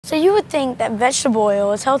So you would think that vegetable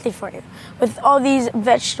oil is healthy for you. With all these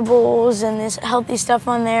vegetables and this healthy stuff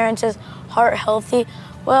on there and it says heart healthy,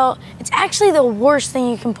 well, it's actually the worst thing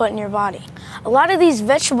you can put in your body. A lot of these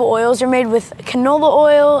vegetable oils are made with canola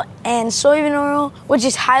oil and soybean oil, which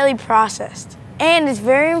is highly processed. And it's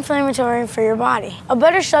very inflammatory for your body. A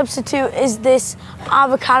better substitute is this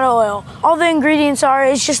avocado oil. All the ingredients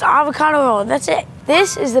is just avocado oil, that's it.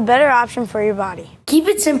 This is the better option for your body. Keep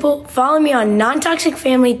it simple. Follow me on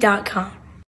nontoxicfamily.com.